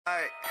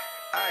Ay,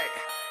 ay,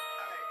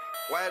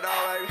 wet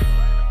all baby.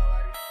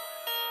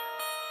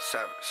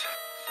 Savage,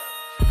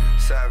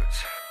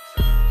 savage,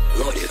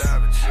 loaded,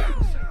 savage.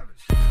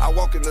 I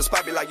walk in the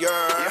spot, be like,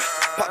 yeah.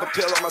 Pop a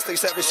pill, I'ma stay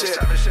savage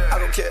shit. I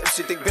don't care if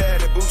she think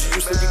bad and bougie.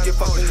 You still can get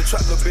fucked in the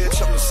trap, little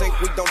bitch. I'm the sink,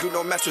 we don't do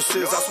no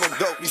mattresses. I smoke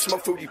dope, you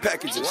smoke fruity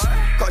packages.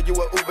 Call you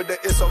a Uber,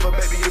 that it's over,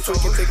 baby. You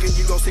tweaking, thinking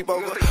you gon' sleep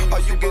over. All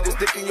you get is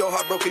dick in your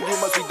heart broken. You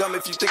must be dumb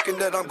if you thinking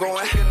that I'm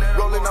going.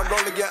 Rolling, I'm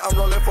rolling, yeah, I'm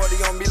rolling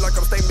 40 on me like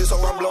I'm stainless, so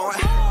I'm blowing.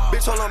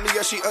 Bitch, hold on me,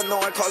 yeah, she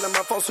annoying. Calling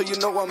my phone, so you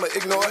know I'ma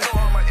ignore it.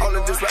 All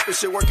of this rapping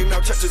shit working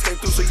out, churches came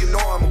through, so you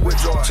know I'ma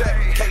withdraw.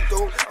 Check, came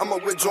through, I'ma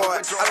withdraw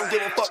it. I don't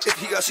give a fuck if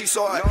he or she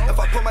saw it. If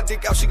I put my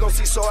dick out, she gon'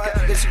 see saw it.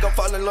 Then she gon'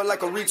 fall in love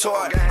like a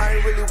retard. I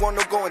ain't really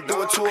wanna go and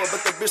do it to her,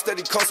 but the bitch that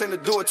he calls ain't to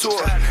do it to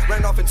her.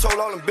 Ran off and told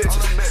all them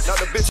bitches. Now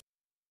the bitch.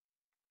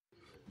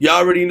 Y'all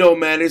already know,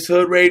 man. It's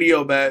Hood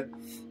Radio, man.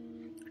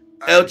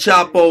 El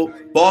Chapo,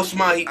 Boss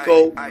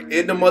Mexico,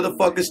 in the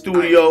motherfucking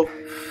studio.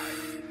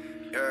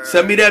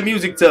 Send me that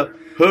music to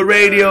Hood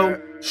Radio,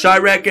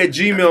 Chirac at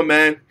Gmail,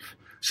 man.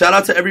 Shout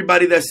out to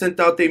everybody that sent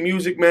out their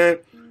music, man.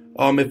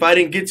 If I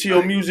didn't get to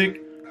your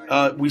music,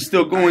 we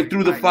still going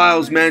through the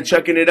files, man,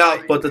 checking it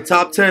out. But the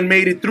top 10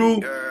 made it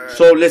through.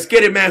 So let's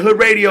get it, man. Hood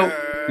Radio.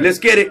 Let's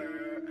get it.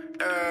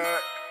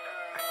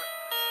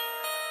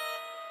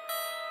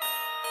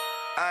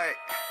 Ay,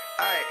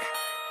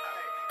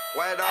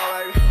 wet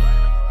all baby.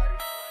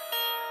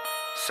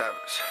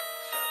 Savage,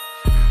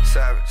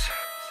 savage,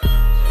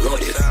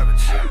 loaded, savage.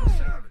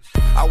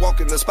 I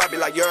walk in the spot, be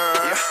like,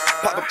 yeah.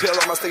 Pop a pill,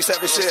 I'ma stay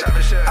savage shit.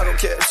 I don't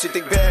care if she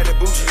think bad and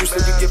bougie. You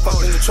still can get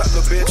fucked in the trap,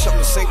 little bitch. I'm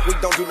the sink, we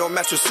don't do no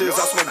mattresses.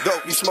 I smoke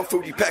dope, you smoke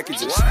fruity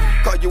packages.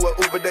 Call you a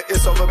Uber, that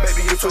it's over,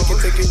 baby. You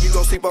tweaking, thinking you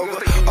gon' sleep over.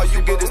 All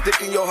you get is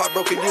dick in your heart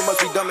broken. You must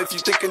be dumb if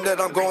you thinking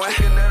that I'm going.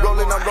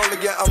 Rolling, I'm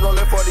rolling, yeah, I'm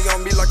rolling 40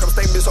 on me like I'm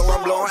stainless, so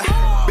I'm blowing.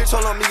 Bitch,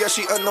 hold on me, yeah,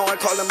 she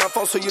annoying. Calling my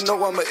phone, so you know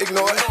I'ma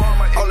ignore it.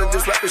 All of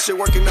this rapping shit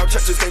working out,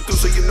 churches came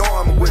through, so you know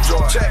I'ma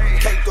withdraw. Check,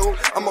 came through,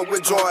 I'ma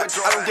withdraw it.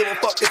 I don't give a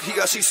fuck if he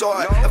or she saw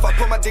it. If I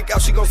put my dick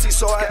out, she gon' see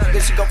saw it.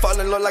 Then she gon' fall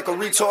in love like a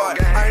retard.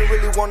 I ain't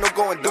really wanna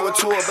go and do it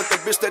to her, but the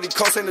bitch that he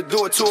calls ain't to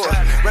do it to her.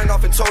 Ran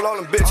off and told all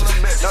them bitches.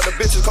 Now the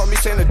bitches call me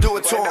saying to do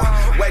it to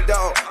him. Wait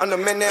dog, I'm the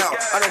man now.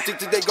 I don't think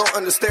that they gon'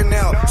 understand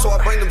now. So I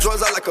bring them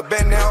drugs out like a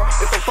band now.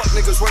 If the fuck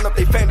niggas run up,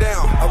 they fan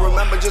down. I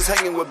remember just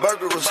hanging with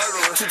burglars.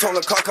 She told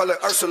the car, call it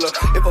Ursula.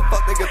 If a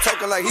fuck nigga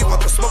talking like he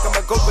want the smoke,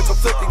 I'ma go pick a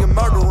 50 and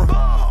murder him.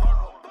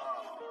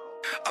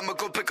 I'ma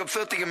go pick a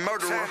 50 and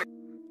murder him.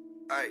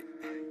 Ay,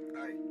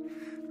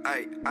 ay,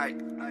 ay,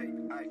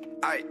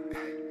 ay,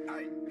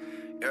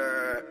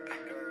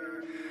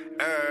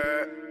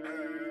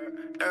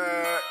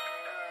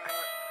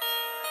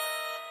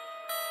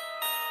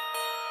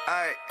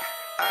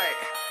 ay,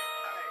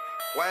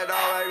 wet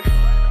all baby.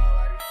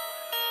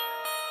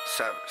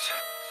 Savage,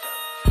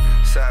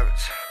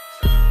 savage,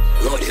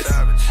 loaded,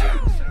 savage.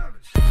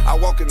 I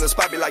walk in the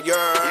spot, be like,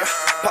 yeah.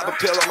 Pop a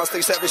pill, I'ma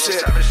stay savage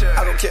shit.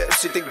 I don't care if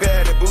she think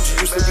bad and bougie.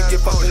 You still can get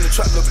fucked in the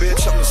trap, little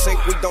bitch. I'm the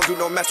sink, we don't do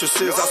no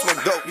mattresses. I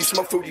smoke dope, you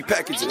smoke fruity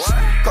packages.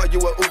 Call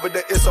you a Uber,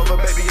 that it's over,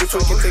 baby. You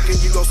tweaking, thinking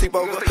you gon' sleep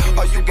over.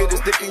 All you get is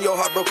dick in your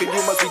heart broken.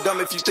 You must be dumb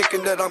if you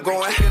thinking that I'm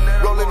going.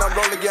 Rolling, I'm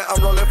rolling, yeah,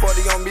 I'm rolling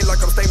 40 on me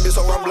like I'm stainless,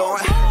 so I'm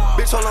blowing.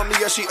 Bitch, hold on me,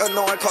 yeah, she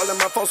annoying. Calling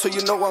my phone, so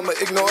you know I'ma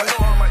ignore it.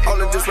 All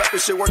of this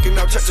rapping shit working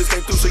out, churches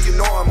came through, so you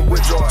know I'ma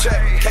withdraw.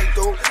 Check, came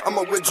through,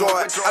 I'ma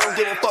withdraw it. I don't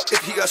give a fuck if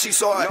he or she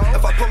saw it.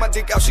 If I put my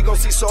dick out, she gon'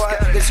 see saw it.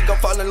 Then she gon'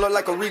 fall in love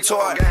like a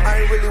retard.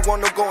 I ain't really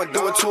wanna go and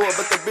do it to her,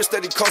 but the bitch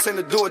that he calls ain't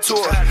to do it to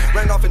her.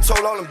 Ran off and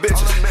told all them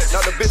bitches.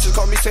 Now the bitches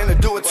call me saying to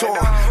do it to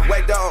him.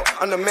 Wait dog,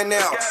 I'm the man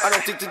now. I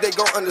don't think that they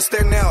gon'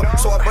 understand now.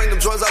 So I bring them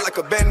drugs out like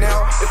a band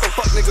now. If the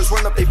fuck niggas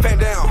run up, they fan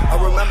down. I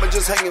remember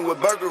just hanging with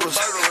burglars.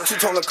 She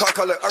told the car,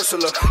 call it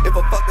Ursula. If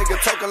a fuck nigga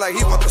talking like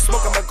he want the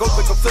smoke, I'ma go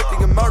pick a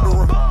 50 and murder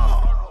him.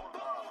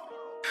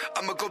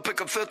 I'ma go pick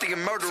up 50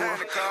 and murder him.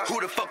 Who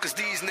the fuck is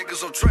these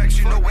niggas on tracks?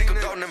 You know Wacko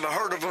Dog, never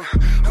heard of them.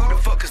 Who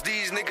the fuck is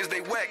these niggas?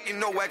 They whack. You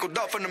know Wacko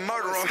Dog finna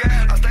murder them.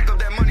 I stack up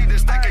that money, then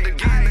stack it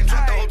again. They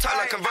drop the whole time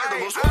like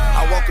convertibles.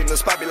 I walk in the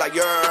spot, be like,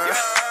 yeah.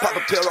 Pop a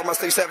pill, I'ma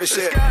stay savage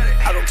shit.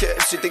 I don't care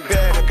if she think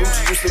bad and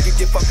bougie. You still can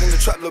get fucked in the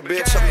trap, little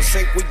bitch. I'm the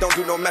sink, we don't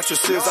do no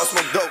mattresses. I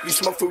smoke dope, you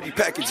smoke fruity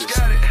packages.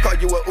 Call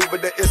you a Uber,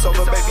 that it's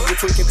over, baby. You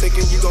tweaking,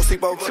 thinking you gon'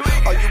 sleep over.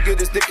 All you get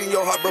is dick in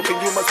your heart broken.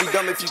 You must be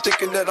dumb if you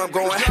thinking that I'm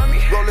going.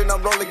 Rolling,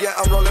 I'm rolling, yeah,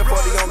 I'm rolling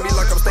 40 on me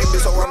like I'm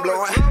stainless, so I'm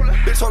blowing.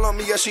 Bitch, hold on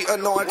me, yeah, she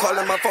annoying.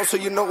 Calling my phone, so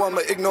you know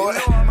I'ma ignore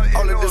it.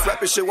 All of this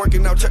rapping shit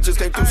working out, churches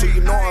came through, so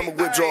you know I'ma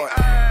withdraw it.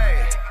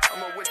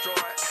 I'ma withdraw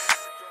it.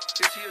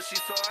 If she or she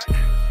saw it,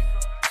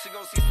 she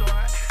gon' see saw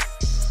it.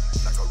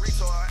 Like a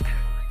retard.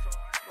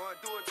 Gonna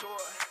do it to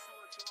her.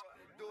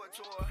 Do it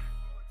to her.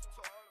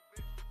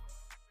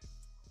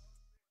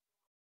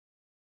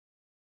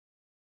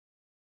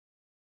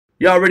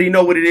 Y'all already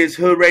know what it is,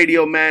 Hood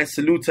Radio, man.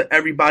 Salute to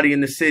everybody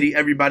in the city,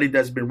 everybody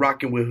that's been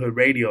rocking with Hood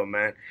Radio,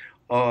 man.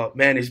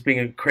 Man, it's been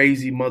a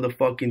crazy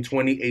motherfucking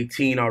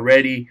 2018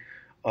 already.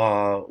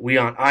 We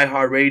on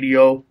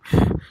iHeartRadio,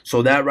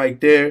 so that right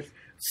there,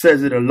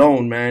 says it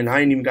alone, man. I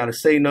ain't even gotta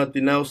say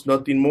nothing else,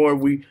 nothing more.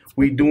 We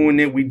doing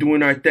it. We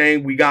doing our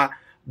thing. We got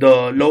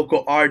the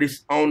local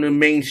artists on the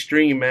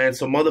mainstream, man.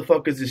 So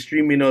motherfuckers is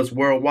streaming us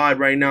worldwide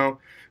right now.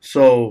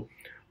 So,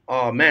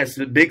 man, it's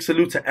a big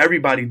salute to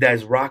everybody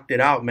that's rocked it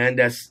out, man.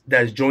 That's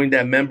joined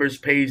that members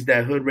page,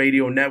 that Hood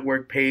Radio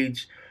Network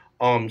page.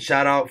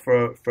 Shout out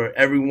for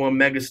everyone,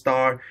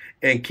 Megastar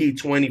and Key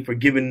 20 for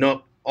giving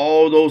up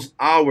all those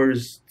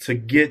hours to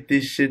get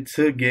this shit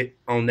to get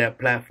on that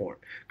platform.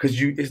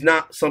 Because it's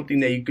not something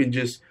that you can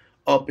just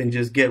up and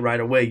just get right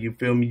away. You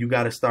feel me? You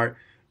got to start,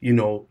 you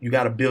know, you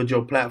got to build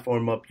your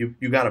platform up.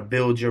 You got to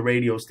build your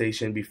radio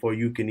station before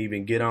you can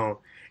even get on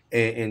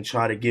and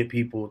try to get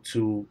people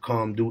to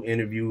come do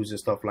interviews and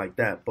stuff like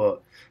that.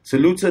 But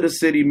salute to the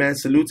city, man.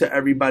 Salute to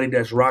everybody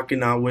that's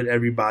rocking out with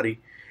everybody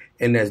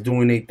and that's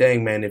doing their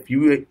thing, man. If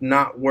you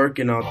not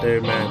working out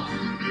there, man,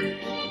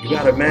 you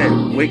gotta,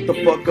 man, wake the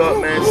fuck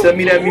up, man. Send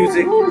me that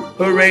music.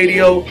 Hood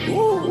Radio.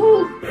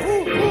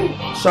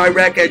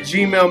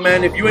 Chirac@gmail,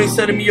 man. If you ain't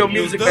sending me your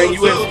music, man,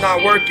 you ain't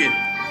not working.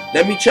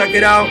 Let me check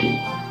it out. You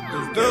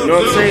know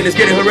what I'm saying? Let's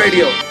get it, Hood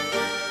Radio.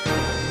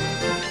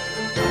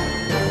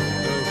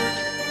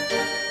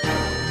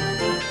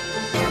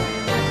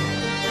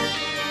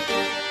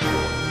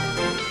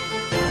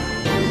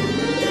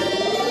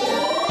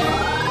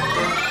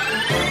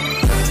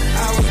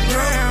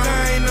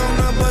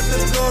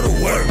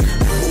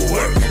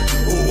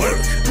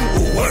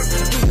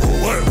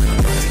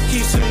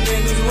 Keep some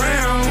niggas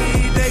around,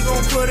 they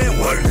gon' put in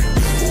work.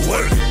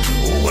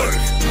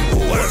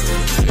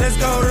 Let's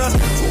go to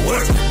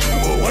work.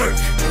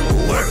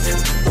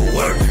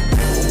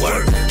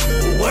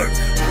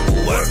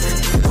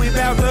 We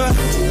bout to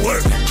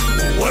work.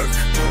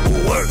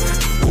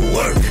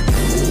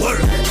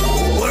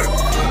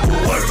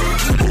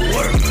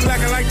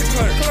 Like I like the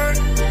clerk.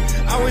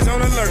 Always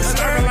on alert,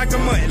 starting like a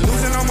mutt,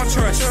 losing all my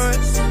trust.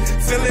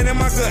 Feel it in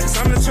my guts,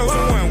 I'm the chosen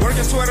one,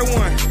 working toward a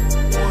one.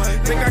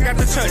 Think I got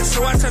the touch,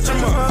 so I touch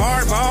them up.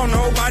 Hard ball,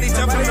 nobody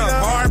toughen up.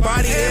 Hard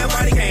body,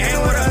 everybody can't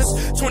hang with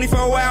us.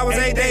 24 hours,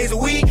 8 days a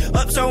week.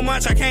 Up so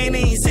much I can't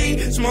even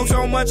see. Smoke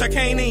so much I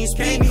can't even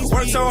speak.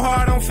 Work so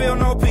hard, don't feel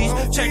no peace.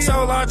 Check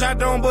so large, I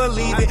don't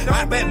believe it.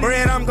 I bet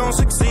bread, I'm gon'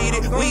 succeed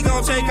it. We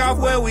gon' take off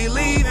where we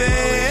leave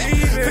it.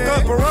 Pick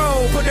up a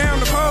roll, put down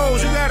the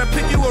poles. You gotta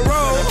pick you a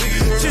roll.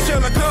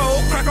 Chinchilla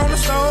cold, crack on the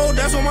stove.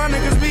 That's what my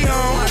niggas be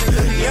on.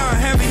 Young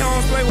heavy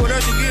homes play with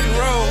us, you getting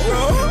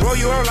rolled. Roll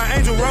you on like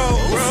Angel Roll.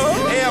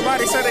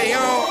 Everybody say they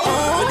on,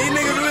 but these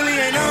niggas really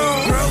ain't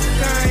on. Bro,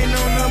 I ain't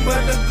on nothing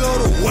but to go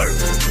to work.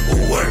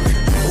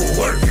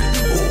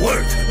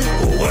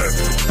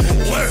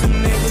 Keep some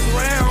niggas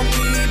around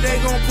me, they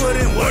gon' put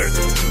in work.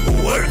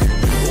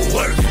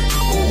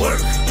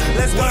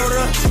 Let's go to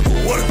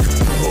work.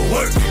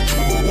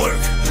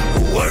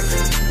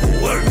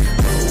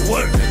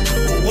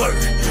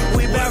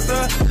 We bout to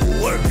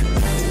work.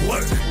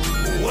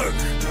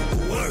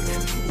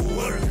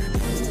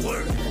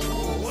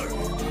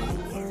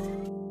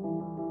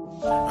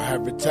 I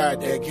had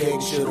retired that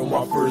gang shit on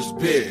my first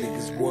bid.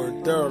 Niggas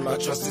weren't thorough, I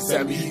trusted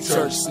Sammy, he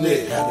turned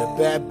snitch. Had a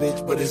bad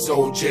bitch, but it's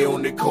OJ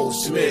on Nicole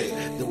Smith.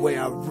 The way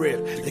I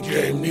ripped, the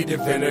game needed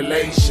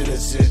ventilation. And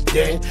since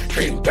then,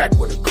 came back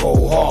with a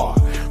cold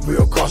heart.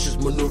 Real cautious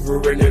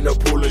maneuvering in a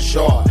pool of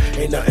shark.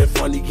 Ain't nothing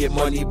funny, get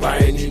money by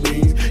any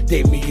means.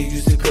 They me, you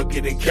used to cook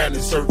it in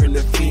cannon, serving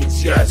the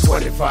fiends. Yeah,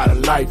 25 to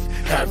life,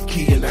 half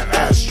key in the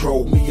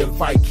Astro. Me and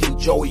Viking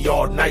Joey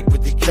all night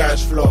with the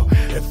cash flow.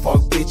 And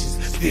fuck bitches,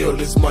 steal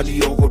this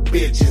money over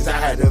bitches. I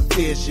had a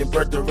vision,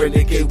 but the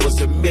renegade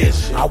was a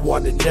mission. I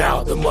want it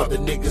now, the mother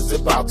niggas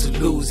about to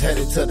lose.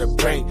 Headed to the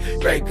bank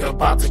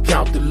about to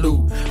count the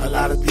loot. A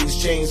lot of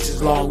these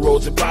changes, long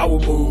roads and power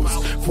moves.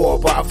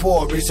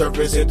 4x4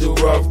 resurfacing through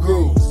rough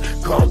grooves.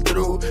 Come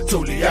through,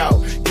 Toolie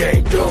out,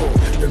 game doom.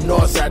 The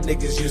Northside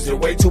niggas using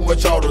way too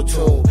much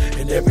auto-tune.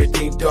 And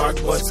everything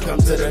dark must come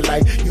to the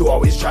light. You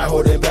always try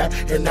holding back,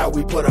 and now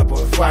we put up a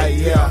fight,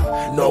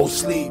 yeah. No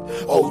sleep,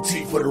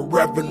 OT for the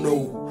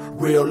revenue.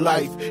 Real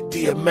life,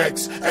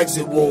 DMX,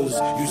 exit wounds.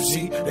 You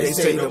see, they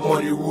say the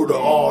money rule to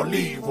all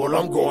leave. Well,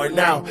 I'm going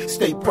now,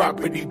 state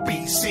property,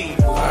 BC.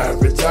 I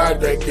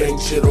retired that gang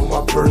shit on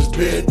my first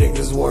bid.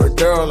 Niggas weren't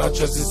thorough, I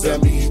trusted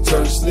Sammy, he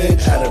turned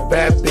snitch. Had a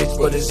bad bitch,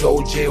 but it's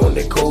OJ on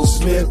Nicole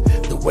Smith.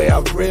 The way I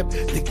rip,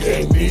 the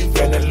game need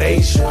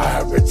ventilation.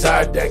 I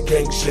retired that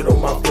gang shit on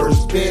my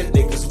first bid.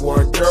 Niggas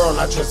weren't thorough,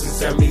 I trusted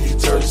Sammy, he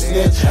turned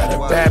snitch. Had a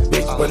bad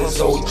bitch, but it's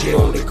OJ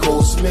on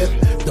Nicole Smith.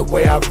 The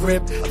way I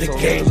rip, the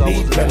game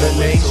need ventilation.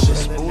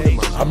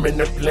 I'm in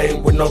the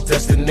plane with no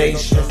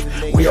destination.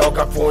 We all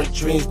got foreign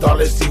dreams,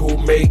 dollars, see who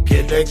make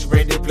it.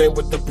 X-rated plane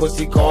with the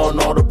pussy car on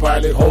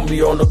autopilot.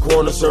 Homie on the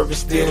corner, service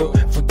still,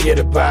 forget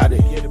about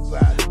it.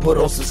 Put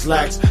on some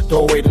slacks, throw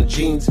away them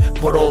jeans.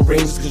 Put on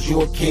rings, cause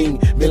you a king.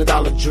 $1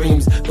 million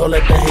dreams, don't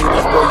let the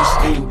haters blow your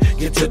steam.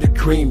 Get to the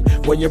cream,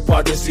 when your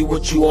partners see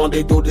what you on,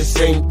 they do the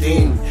same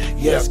thing.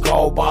 Yes,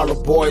 call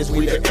bottle boys,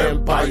 we the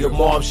empire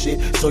mob shit.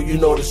 So you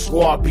know the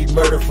squad be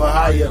murder for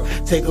hire.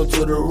 Take them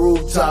to the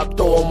rooftop,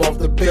 throw them off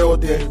the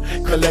building.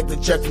 Collect the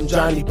check from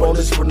Johnny,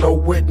 bonus for no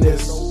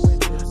witness.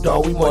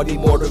 dog, we money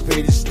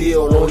motivated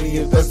still. Only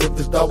invest if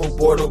it's double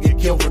board, don't get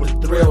killed for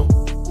the thrill.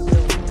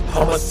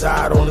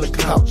 Homicide on the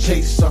clout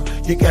chaser.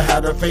 You can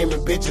have the fame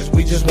and bitches,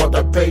 we just want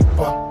the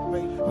paper.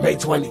 Make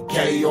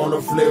 20K on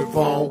a flip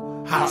phone.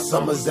 Hot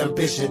summer's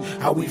ambition,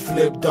 how we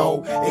flipped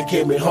though. It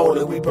came in whole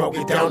and we broke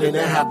it down in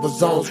a half a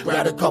zone.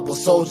 Grabbed a couple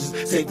soldiers,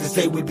 safe to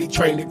say we be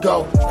trained to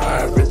go.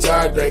 I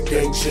retired that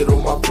gang shit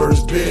on my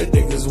first bid.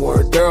 Niggas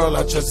weren't there, all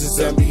I trusted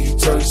Sammy, he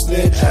turned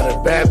snitch. Had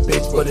a bad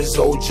bitch, but it's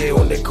OJ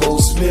on the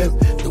Cold Smith.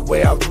 The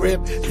way I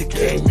rip, the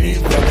game needs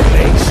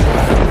revelation.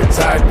 I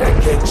retired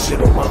that gang shit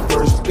on my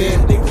first bid.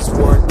 Niggas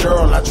weren't there,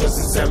 all I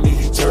trusted Sammy,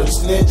 he turned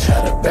snitch.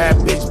 Had a bad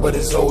bitch, but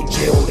it's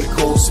OJ on the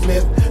Cold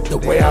Smith. The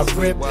way I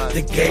rip,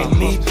 the game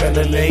needs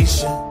revelation.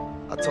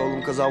 I told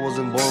him cause I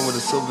wasn't born with a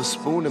silver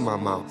spoon in my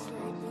mouth.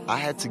 I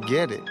had to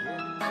get it.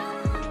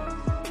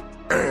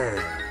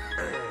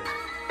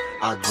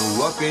 I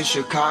grew up in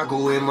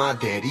Chicago and my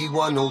daddy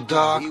was no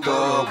doctor.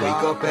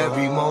 Wake up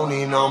every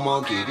morning,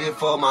 I'ma get it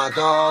for my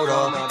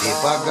daughter.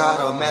 If I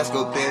got a mask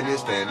up, then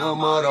it's Phantom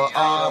of the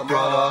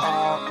Opera.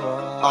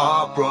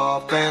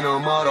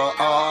 Phantom of the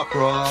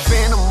Opera.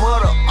 Phantom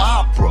of the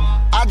Opera.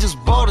 I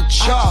just bought a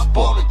CHAPO,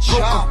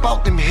 broke up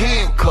out them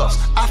handcuffs.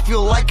 I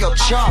feel like El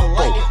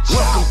CHAPO.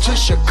 Welcome to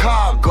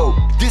Chicago.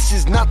 This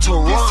is not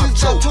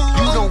Toronto.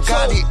 You don't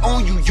got it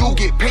on you, you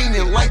get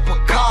painted like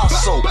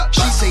Picasso.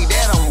 She say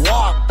that I'm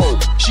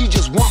WAPO. She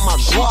just want my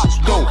guap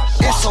though.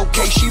 It's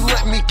okay, she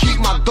let me keep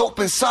my dope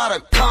inside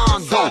a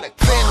condo.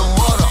 Phantom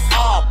of the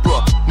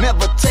Opera.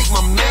 Never take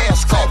my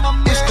mask off.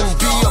 It's gonna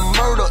be a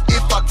murder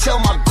if I tell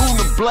my goon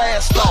to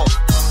blast off.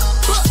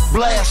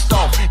 Blast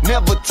off,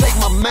 never take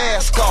my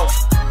mask off.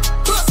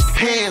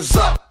 Hands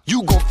up,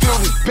 you gon' fill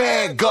this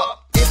bag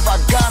up. If I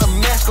got a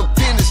mask up,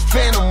 then it's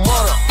Phantom of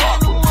the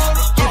Opera.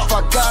 If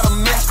I got a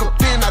mask up,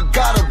 then I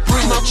gotta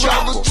bring my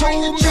father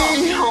told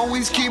me,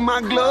 always keep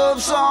my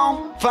gloves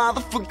on. Father,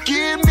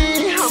 forgive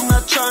me, I'm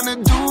not trying to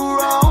do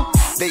wrong.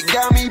 They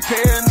got me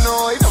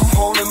paranoid, I'm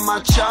holding my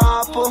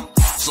chopper.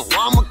 So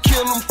I'ma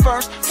kill him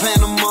first,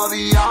 Phantom of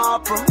the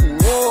Opera.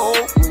 Whoa,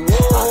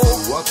 whoa. I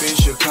grew up in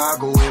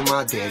Chicago and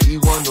my daddy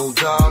was no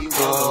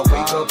doctor.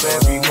 Wake up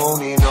every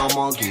morning,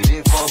 I'ma get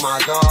it for my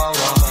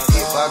daughter.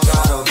 If I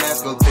got a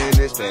mask up, then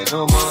it's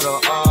Phantom of the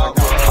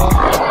Opera. Phantom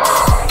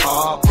of the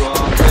Opera.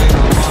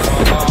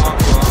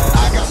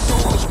 I got so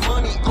much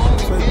money on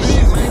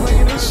me,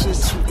 man. This shit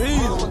too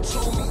easy. Mama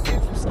told me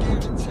if I'm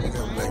scared to take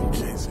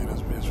Can't see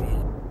this bitch,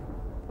 man.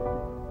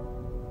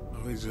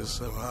 We just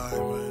so high,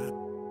 man.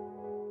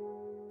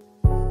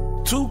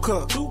 Two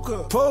cup,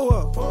 pull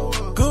up,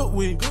 good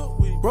weed,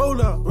 roll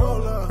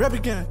up, rap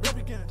again,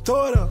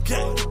 throw it up.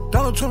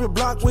 Donald Trump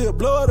block, we'll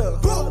blow it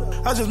up.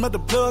 I just met the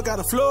plug out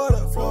of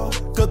Florida.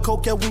 Good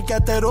coke, yeah, we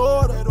got that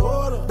order.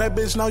 That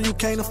bitch know you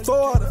can't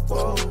afford it.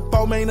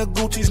 Balmain or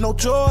Gucci's no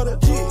Jordan.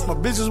 My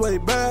bitch is way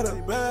better.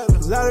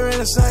 Cause out her in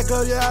a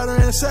sacker, yeah, out her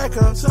in a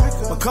sacker.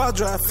 My car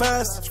drive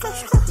fast.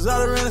 Cause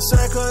out her in a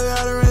sacker, yeah,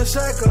 out her in a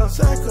sacker.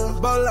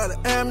 Bought a lot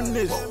of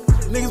ammunition.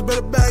 Niggas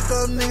better back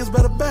up, niggas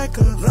better back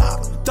up.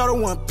 Thought I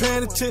wasn't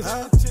paying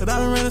attention. But I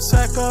done ran a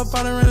sack up,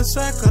 I done ran a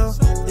sack up.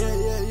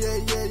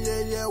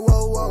 Yeah,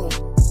 whoa.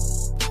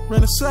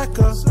 Ran a sack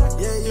up.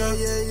 Yeah,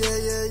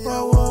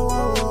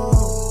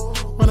 whoa.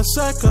 Run a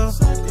sack up.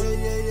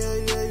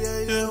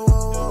 Yeah,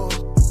 whoa.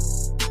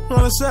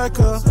 Run a sack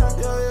up.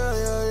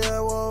 Yeah,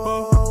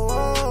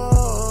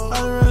 whoa. I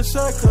done ran a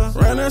sack up.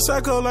 Ran that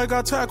sack up like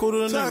I tackled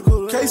a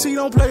nigga. KC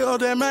don't play all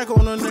that Mac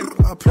on a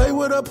nigga. I play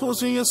with a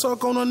pussy and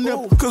suck on a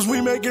nipple. Cause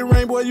we make it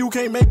rain, boy, you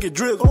can't make it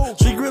drizzle.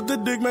 She grip the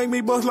dick, make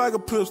me bust like a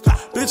pistol.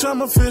 Bitch,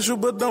 I'm official,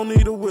 but don't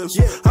need a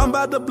whistle. I'm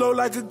about to blow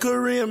like a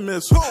Korean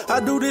missile. I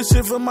do this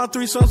shit for my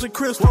 3 sons of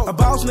Crystal. A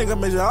boss nigga,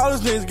 make sure all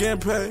these niggas getting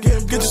paid.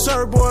 Get your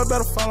serve, boy,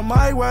 better follow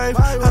my way.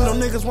 I know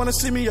niggas wanna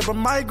see me up a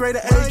migrate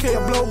to AK.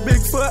 I blow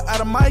Bigfoot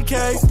out of my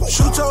cave.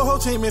 Shoot your whole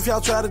team if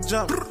y'all try to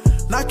jump.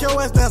 Knock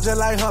your ass down just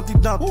like Humpty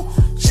Dumpty.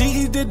 She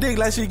eat the dick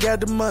like she got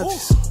the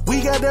munchies.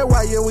 We got that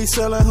white, yeah, we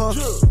sellin'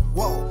 hunches.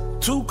 Whoa.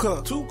 Two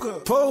cup,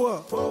 pull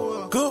up,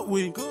 good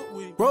weed,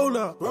 roll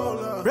up,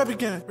 rap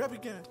again,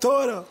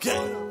 throw it up.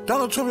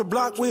 Donald Trump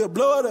block, we'll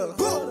blow it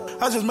up.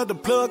 I just met the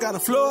plug out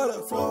of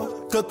Florida.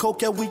 Good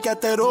coke, yeah, we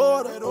got that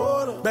order.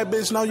 That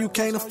bitch know you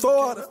can't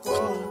afford it.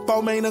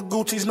 Balmain or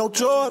Gucci's no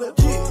Jordan.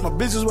 My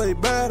bitch is way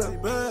better.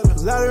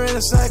 Cause out her in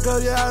a sacker,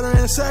 yeah, out her in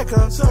a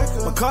sacker.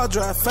 My car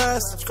drive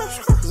fast.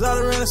 Cause out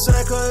her in a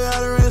sacker, yeah,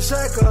 out her in a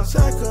sacker.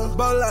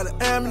 Bought a lot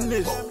of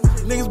ammunition.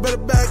 Niggas better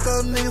back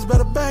up, niggas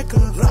better back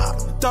up.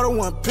 Thought I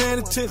wasn't paying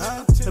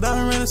attention. But I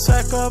done ran a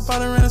sack up, I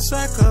done ran a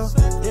sack up.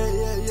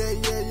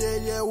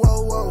 Yeah,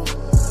 whoa.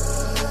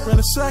 Ran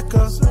a sack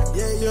up.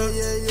 Yeah,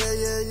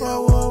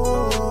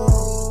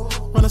 whoa.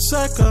 Run a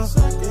sack up.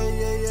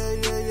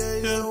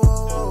 Yeah,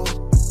 whoa.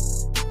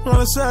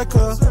 Run a sack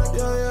up.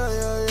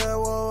 Yeah,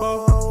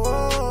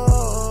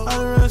 whoa. I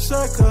done ran a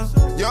sack up.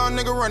 Yo, young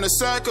nigga run the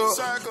sack up.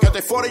 Got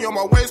that 40 on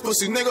my waist,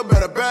 pussy nigga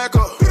better back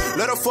up.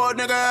 Let a fuck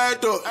nigga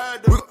act up.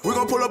 We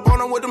gon' pull up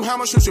on him with them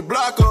hammers, shoot your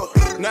block up.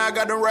 Now I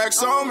got them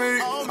racks on me.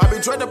 I be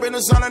draped up in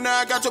the sun and now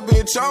I got your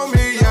bitch on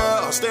me,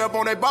 yeah. Stay up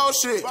on that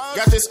bullshit.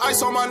 Got this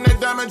ice on my neck,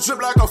 diamond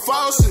drip like a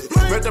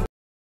faucet.